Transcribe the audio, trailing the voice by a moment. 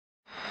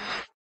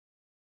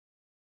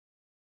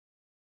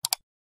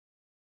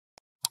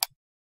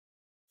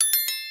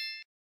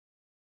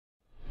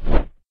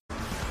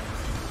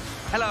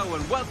Hello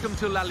and welcome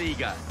to La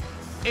Liga.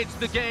 It's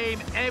the game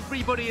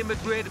everybody in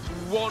Madrid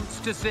wants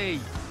to see.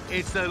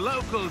 It's the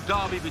local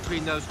derby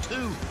between those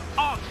two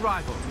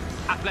arch-rivals,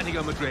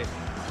 Atletico Madrid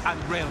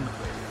and Real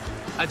Madrid.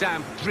 A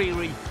damp,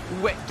 dreary,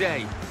 wet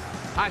day.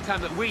 High time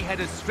that we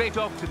headed straight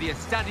off to the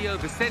Estadio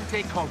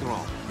Vicente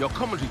Calderón. Your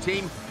commentary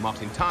team,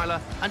 Martin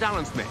Tyler and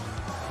Alan Smith.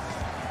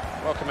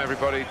 Welcome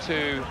everybody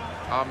to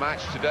our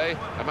match today.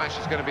 A match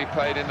is going to be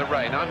played in the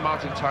rain. I'm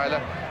Martin Tyler,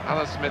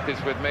 Alan Smith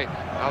is with me.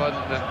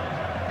 Alan,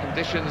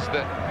 conditions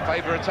that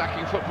favour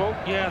attacking football?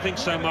 Yeah, I think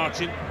so,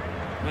 Martin.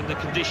 When the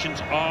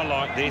conditions are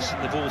like this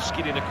and the ball's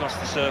skidding across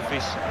the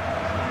surface,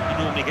 you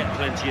normally get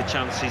plenty of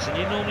chances and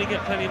you normally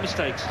get plenty of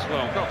mistakes as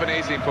well. It's not been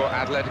easy for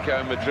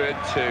Atletico Madrid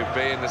to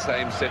be in the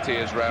same city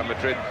as Real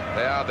Madrid.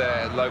 They are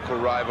their local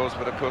rivals,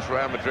 but of course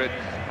Real Madrid,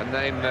 a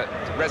name that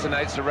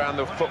resonates around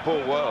the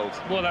football world.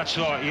 Well, that's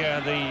right, yeah,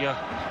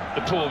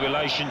 the poor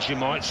relations, you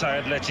might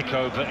say,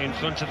 Atletico, but in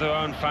front of their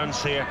own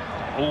fans here,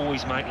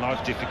 always make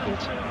life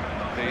difficult.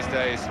 These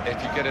days,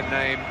 if you get a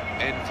name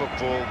in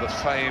football, the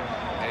fame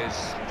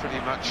is pretty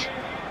much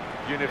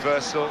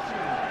universal.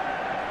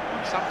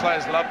 Some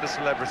players love the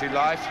celebrity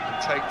life and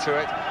take to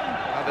it,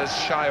 others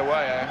shy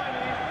away.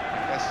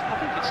 I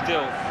think it's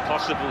still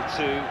possible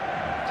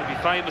to be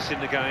famous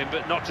in the game,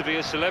 but not to be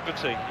a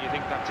celebrity. You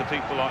think back to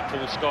people like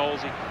Paul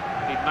Scholes,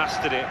 he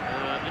mastered it,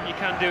 and you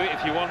can do it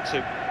if you want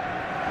to.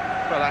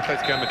 Well,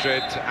 Atletico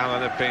Madrid,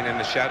 Alan, have been in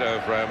the shadow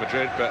of Real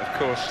Madrid, but of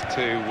course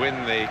to win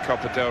the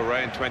Copa del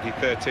Rey in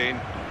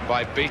 2013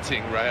 by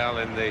beating Real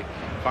in the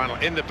final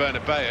in the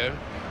Bernabeu,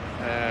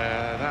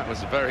 that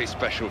was very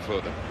special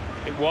for them.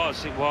 It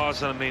was.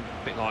 I mean,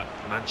 a bit like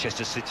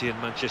Manchester City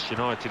and Manchester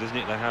United, isn't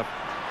it? They have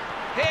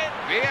hit,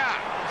 yeah,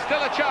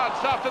 still a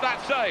chance after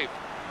that save.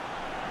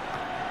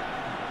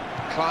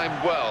 Climbed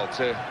well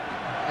to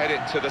head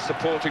it to the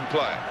supporting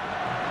player.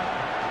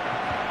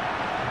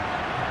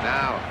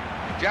 Now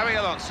Xabi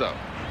Alonso.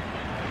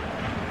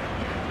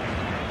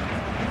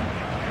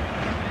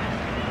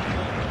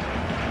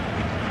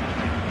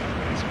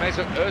 It's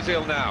Mesut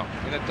Ozil now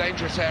in a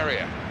dangerous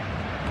area.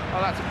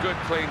 Oh, that's a good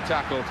clean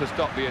tackle to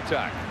stop the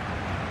attack.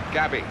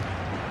 Gabi.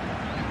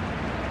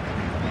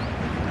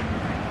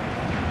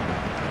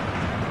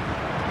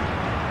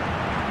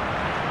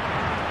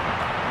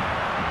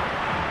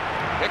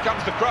 Here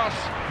comes the cross.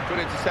 Good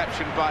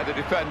interception by the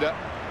defender.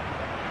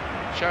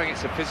 Showing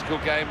it's a physical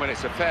game when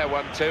it's a fair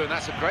one too, and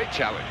that's a great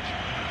challenge.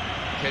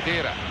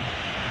 Khedira.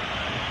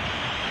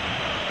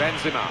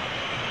 Benzema.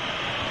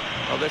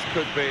 Well, this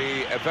could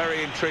be a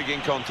very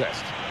intriguing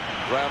contest.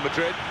 Real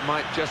Madrid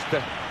might just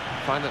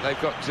find that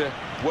they've got to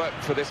work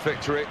for this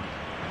victory.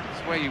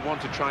 It's where you want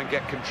to try and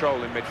get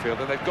control in midfield,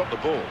 and they've got the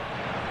ball.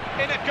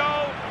 In a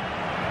goal!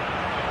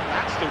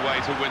 That's the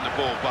way to win the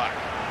ball back.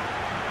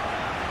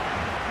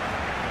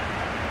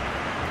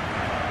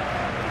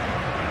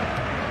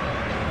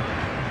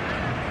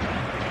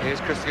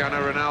 Here's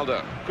Cristiano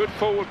Ronaldo. Good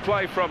forward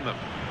play from them.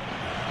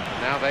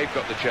 Now they've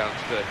got the chance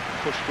to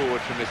push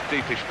forward from this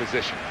deepish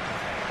position.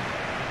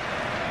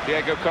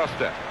 Diego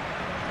Costa.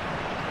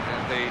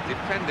 And the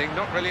defending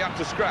not really up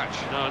to scratch.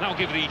 No, that'll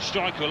give the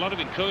striker a lot of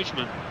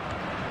encouragement.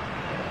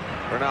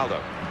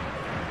 Ronaldo.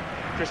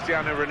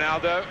 Cristiano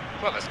Ronaldo.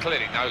 Well, there's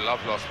clearly no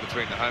love lost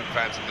between the home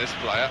fans and this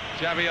player.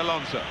 Xabi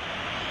Alonso.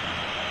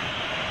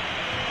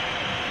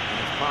 And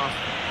it's passed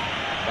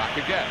back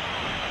again.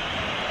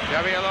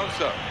 Xabi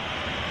Alonso.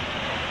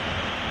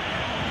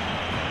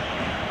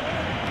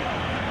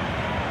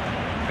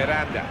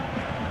 Miranda.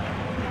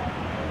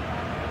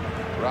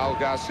 Raul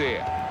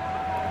Garcia.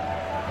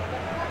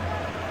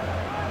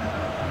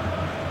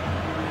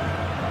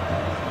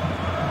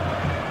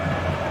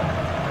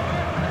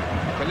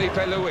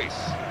 Felipe Luis.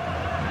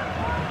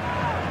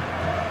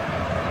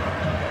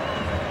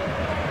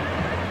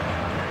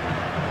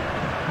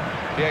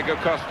 Diego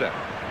Costa.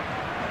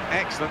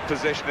 Excellent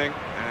positioning,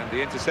 and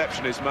the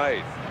interception is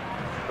made.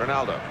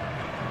 Ronaldo.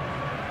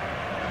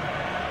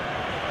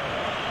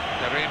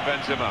 Karim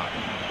Benzema.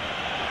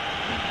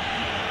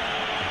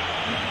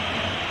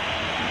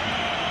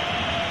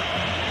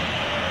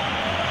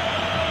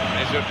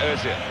 Mesut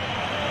Ozil.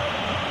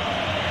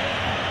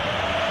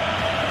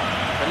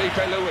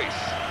 Felipe Luis.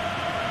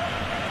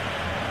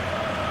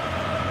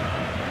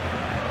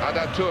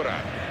 Adatura.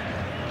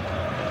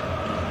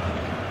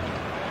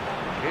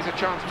 Here's a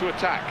chance to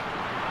attack.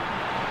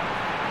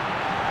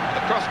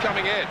 The cross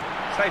coming in.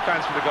 Safe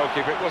hands from the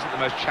goalkeeper. It wasn't the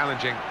most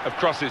challenging of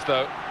crosses,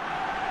 though.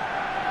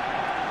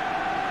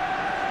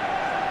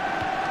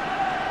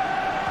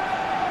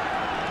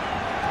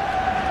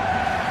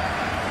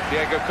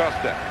 Diego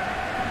Costa.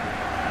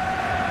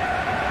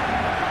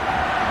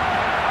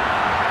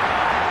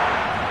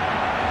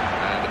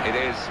 And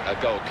it is a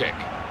goal kick.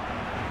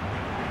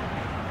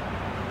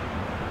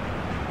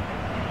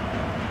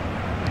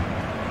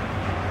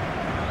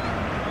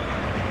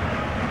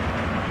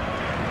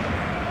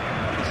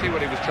 See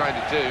what he was trying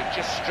to do,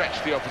 just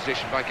stretch the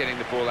opposition by getting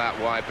the ball out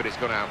wide, but it's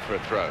gone out for a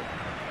throw.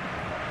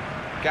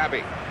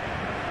 Gabi.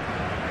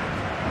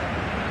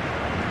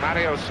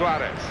 Mario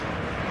Suarez.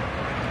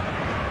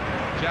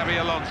 Xabi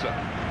Alonso.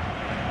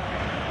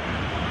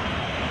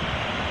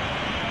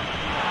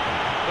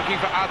 Looking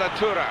for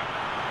Adatura.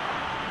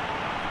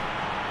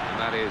 And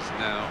that is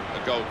now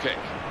a goal kick.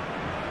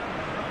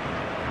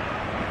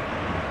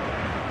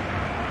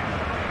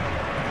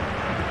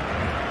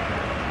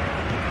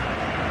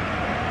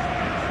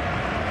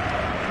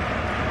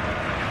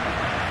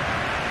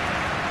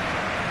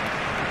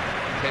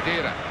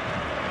 Kedira.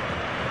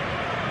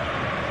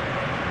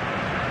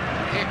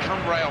 Here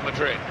come Real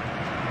Madrid.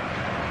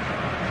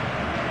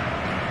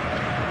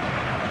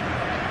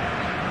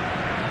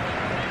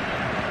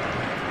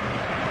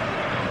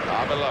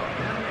 Below.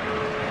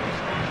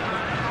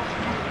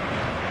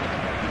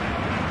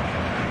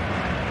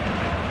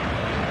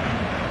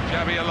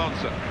 Xabi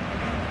Alonso.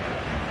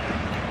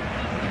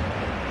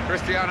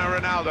 Cristiano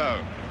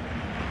Ronaldo.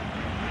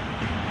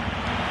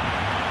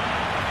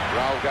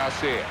 Raul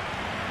Garcia.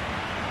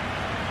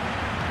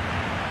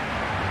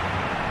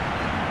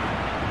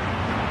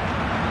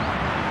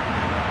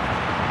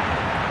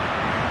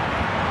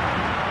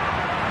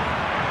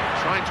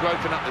 Trying to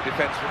open up the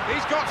defence.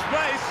 He's got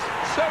space.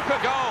 Super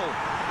goal.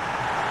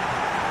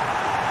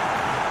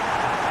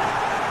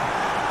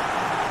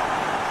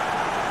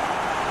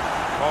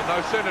 Well,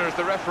 no sooner has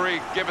the referee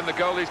given the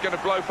goal, he's going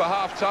to blow for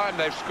half-time.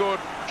 They've scored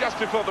just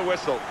before the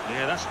whistle.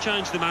 Yeah, that's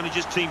changed the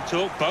managers' team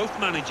talk, both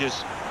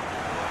managers.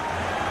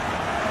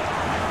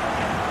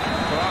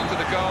 Well, after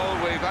the goal,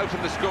 we've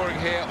opened the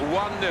scoring here,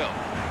 1-0.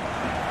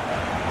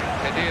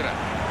 Kedira.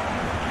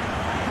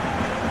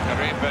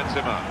 Karim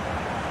Benzema.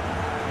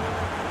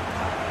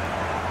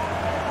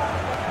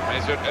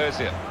 Mesut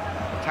Ozil.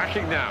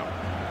 Attacking now.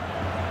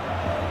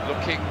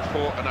 Looking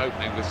for an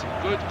opening with some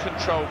good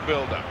controlled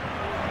build-up.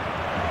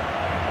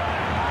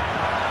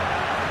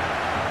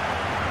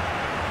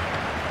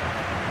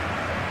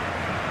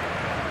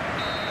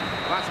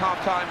 That's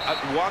half-time at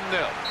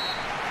 1-0.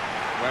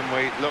 When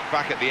we look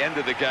back at the end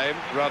of the game,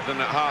 rather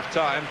than at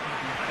half-time,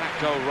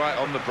 that goal right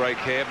on the break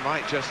here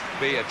might just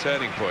be a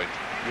turning point.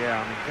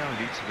 Yeah, I mean,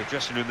 going into the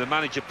dressing room, the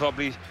manager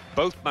probably,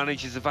 both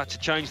managers have had to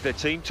change their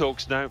team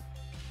talks now.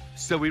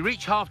 So we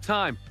reach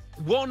half-time.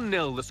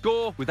 1-0 the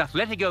score, with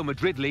Atletico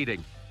Madrid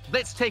leading.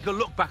 Let's take a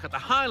look back at the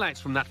highlights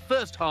from that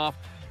first half,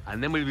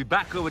 and then we'll be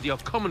back over to your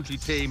commentary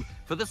team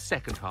for the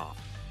second half.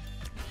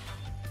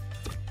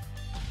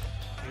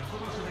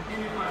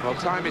 Well,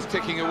 time is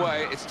ticking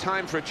away. It's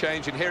time for a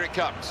change, and here it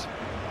comes.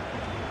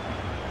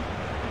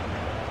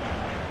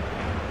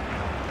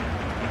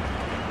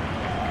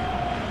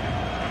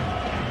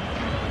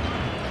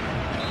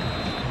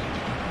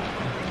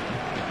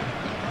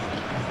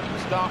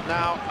 Start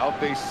now of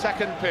the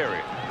second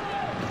period.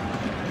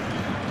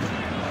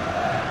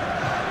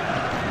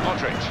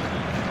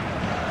 Modric.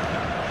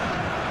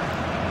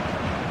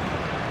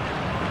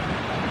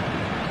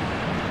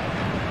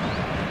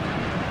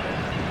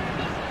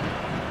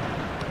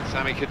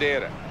 Sami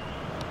Khedira.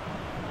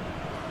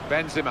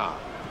 Benzema.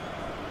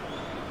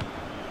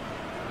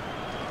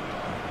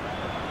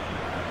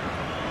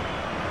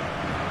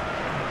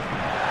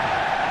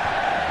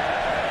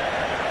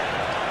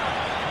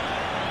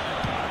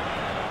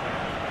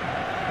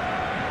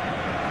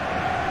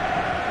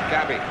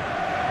 Gabi.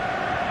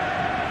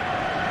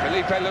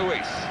 Felipe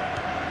Luis.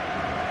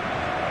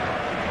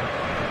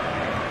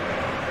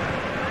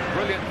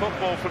 Brilliant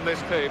football from this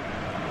team.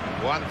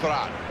 Juan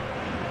Fran.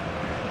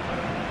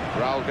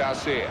 Raul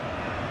Garcia.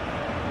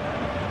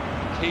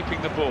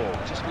 Keeping the ball,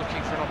 just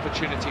looking for an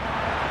opportunity.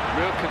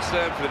 Real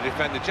concern for the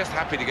defender, just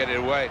happy to get it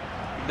away.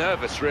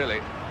 Nervous,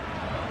 really.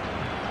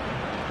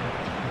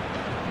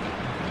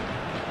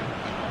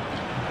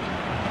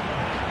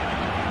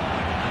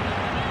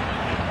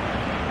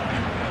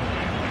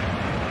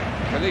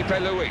 Felipe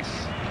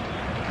Luis.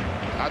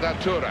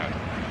 Adatura.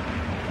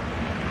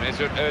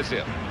 Mesut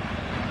Ozil.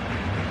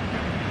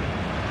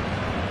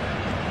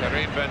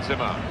 Karim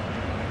Benzema.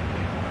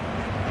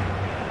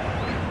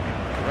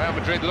 Real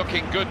Madrid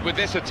looking good with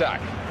this attack.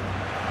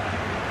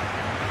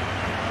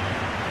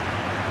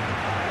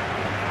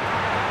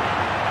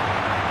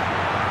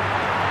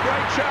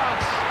 Great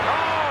chance.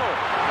 Oh!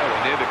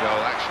 Nowhere near the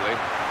goal, actually.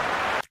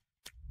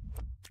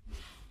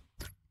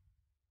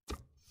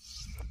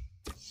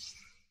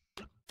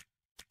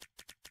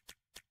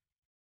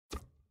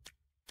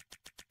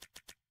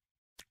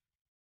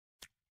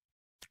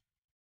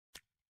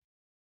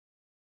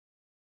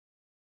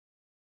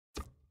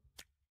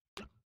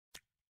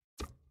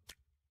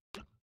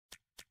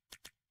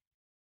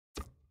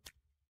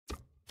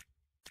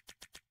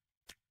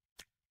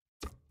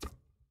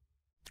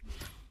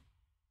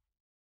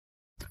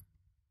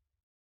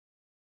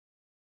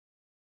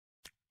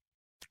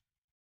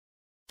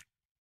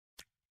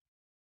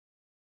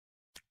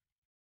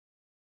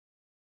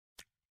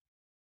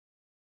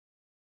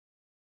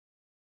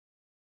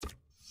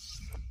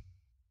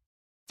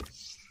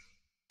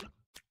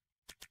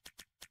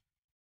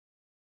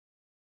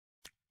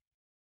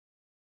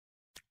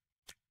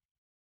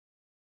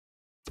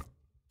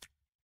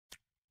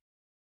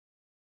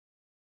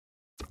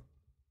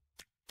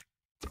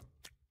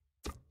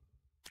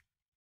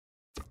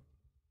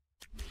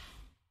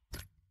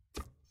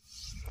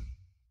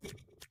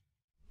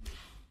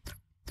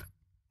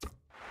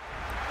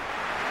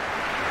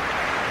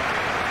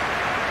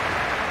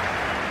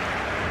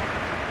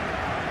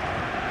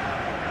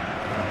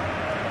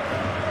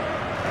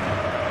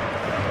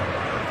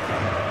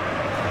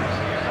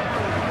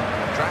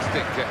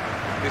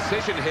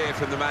 decision here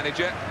from the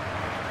manager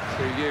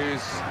to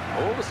use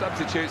all the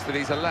substitutes that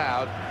he's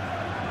allowed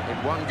in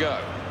one go.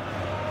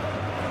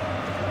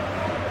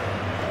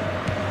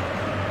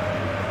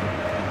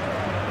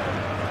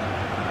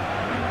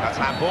 That's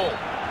handball.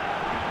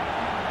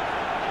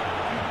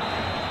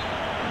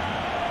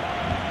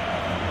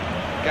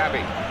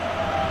 Gabby.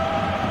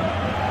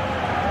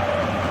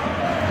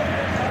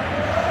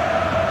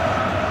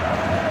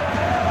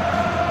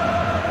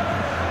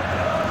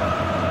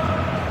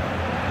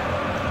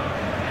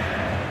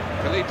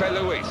 Felipe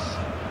Luis.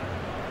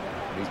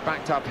 He's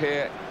backed up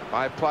here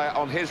by a player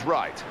on his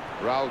right,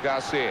 Raul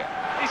Garcia.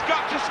 He's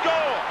got to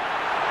score!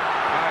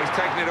 He's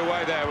taken it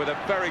away there with a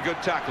very good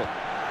tackle.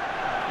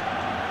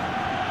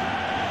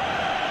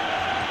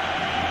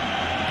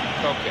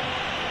 Okay.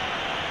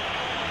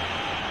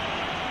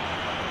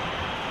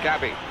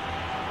 Gabby.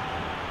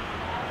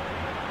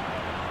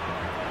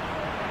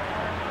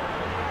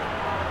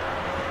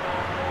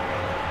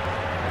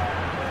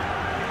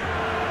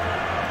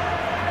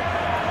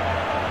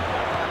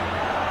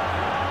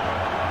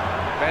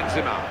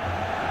 Benzema.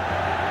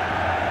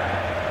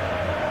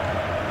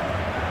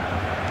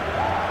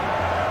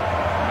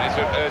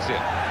 Mesut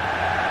Özil.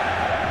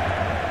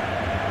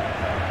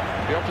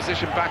 The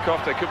opposition back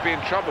off, they could be in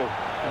trouble.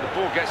 And the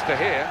ball gets to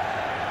here.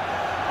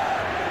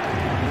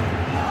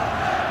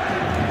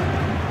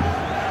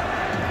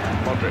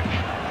 Modric.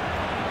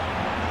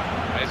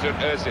 Mesut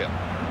Özil.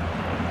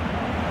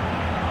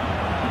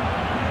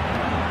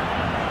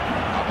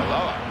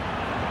 Arbeloa.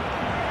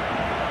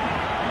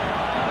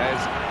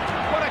 There's...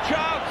 What a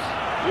chance!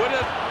 Would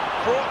have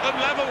brought them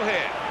level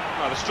here.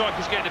 Well, the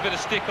striker's getting a bit of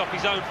stick off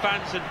his own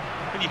fans,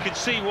 and you can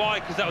see why,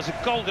 because that was a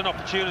golden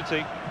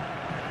opportunity.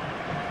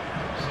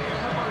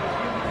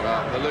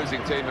 Well, the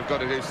losing team have got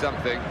to do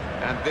something,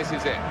 and this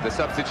is it, the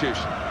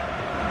substitution.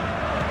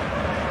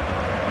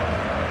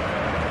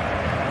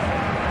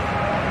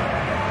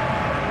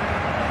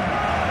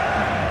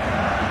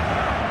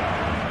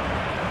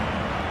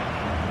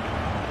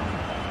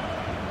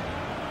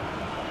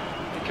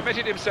 He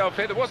committed himself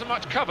here. There wasn't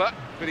much cover,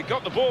 but he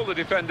got the ball, the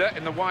defender,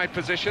 in the wide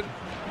position.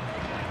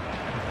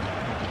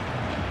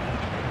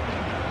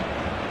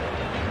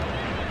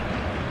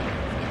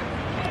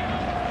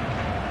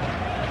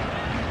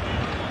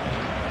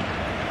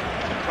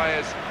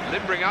 Players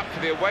limbering up for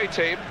the away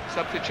team.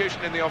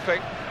 Substitution in the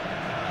offing.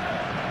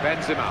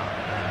 Benzema.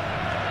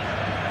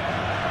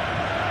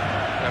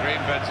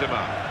 Karim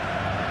Benzema.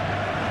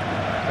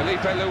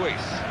 Felipe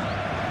Luis.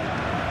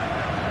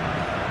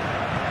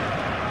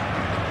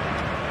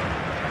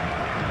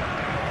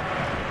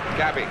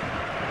 Gabby.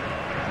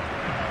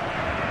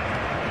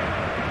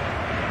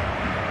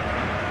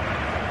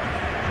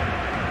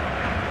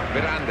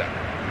 Miranda.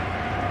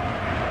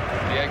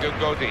 Diego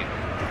Godin.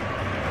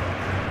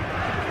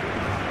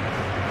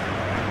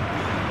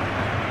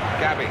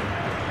 Gabby.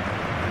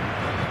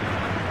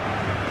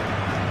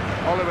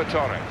 Oliver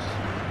Torres.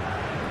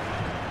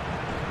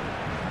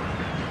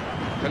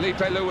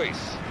 Felipe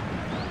Luis.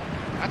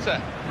 That's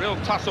a real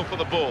tussle for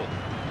the ball.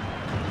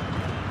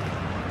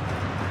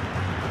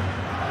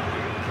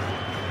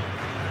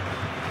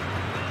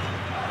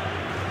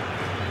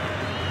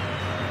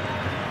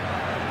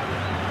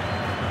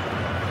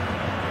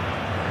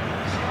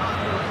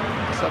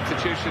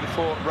 Substitution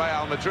for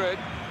Real Madrid.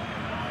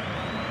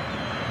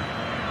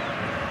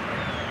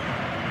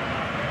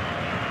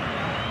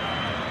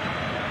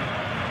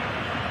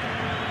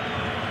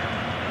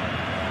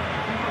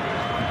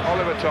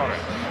 Oliver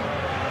Torres.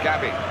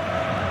 Gabby.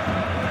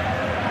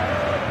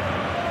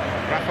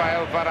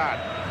 Rafael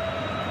Varane.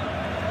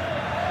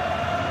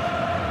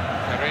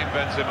 Karim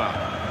Benzema.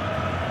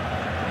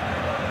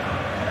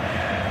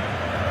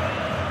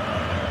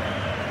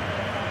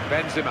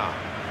 Benzema.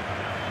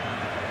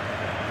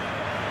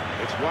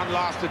 It's one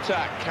last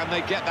attack. Can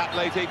they get that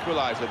late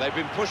equaliser? They've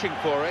been pushing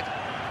for it.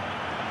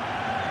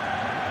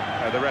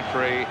 The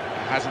referee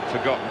hasn't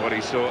forgotten what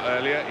he saw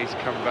earlier. He's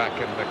come back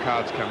and the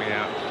card's coming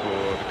out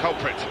for the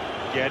culprit.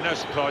 Yeah, no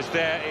surprise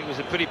there. It was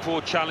a pretty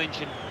poor challenge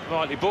and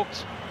rightly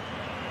booked.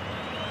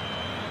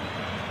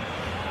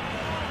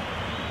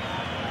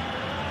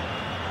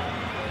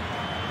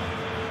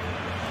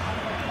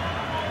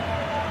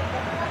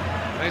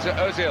 Mesut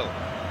Özil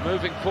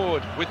moving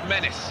forward with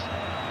menace.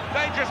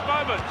 Dangerous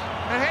moment.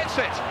 And hits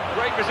it.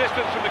 Great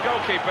resistance from the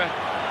goalkeeper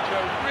to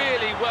a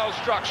really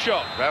well-struck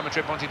shot. Real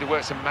Madrid wanting to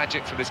work some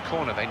magic from this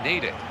corner. They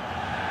need it.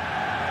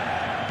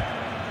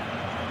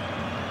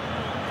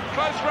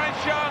 Close range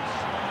chance.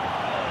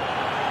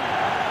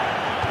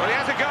 Well, he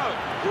has a go.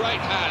 Great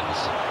hands.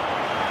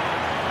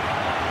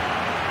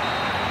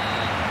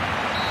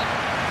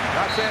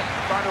 That's it.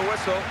 Final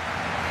whistle.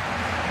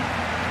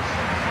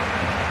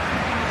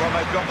 Well,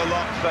 they've got the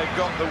lot. They've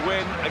got the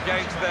win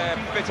against their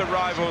bitter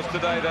rivals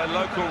today, their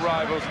local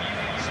rivals.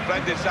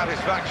 Splendid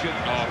satisfaction.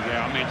 Oh,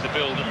 yeah, I mean, the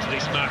build-up to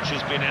this match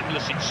has been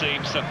endless, it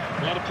seems. So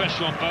a lot of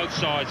pressure on both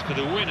sides. For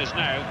the winners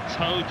now,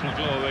 total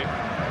glory.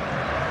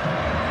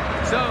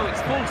 So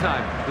it's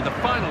full-time with the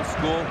final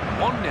score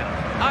 1-0.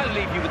 I'll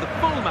leave you with the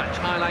full match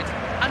highlights,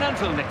 and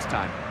until next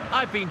time,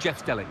 I've been Jeff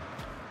Stelling.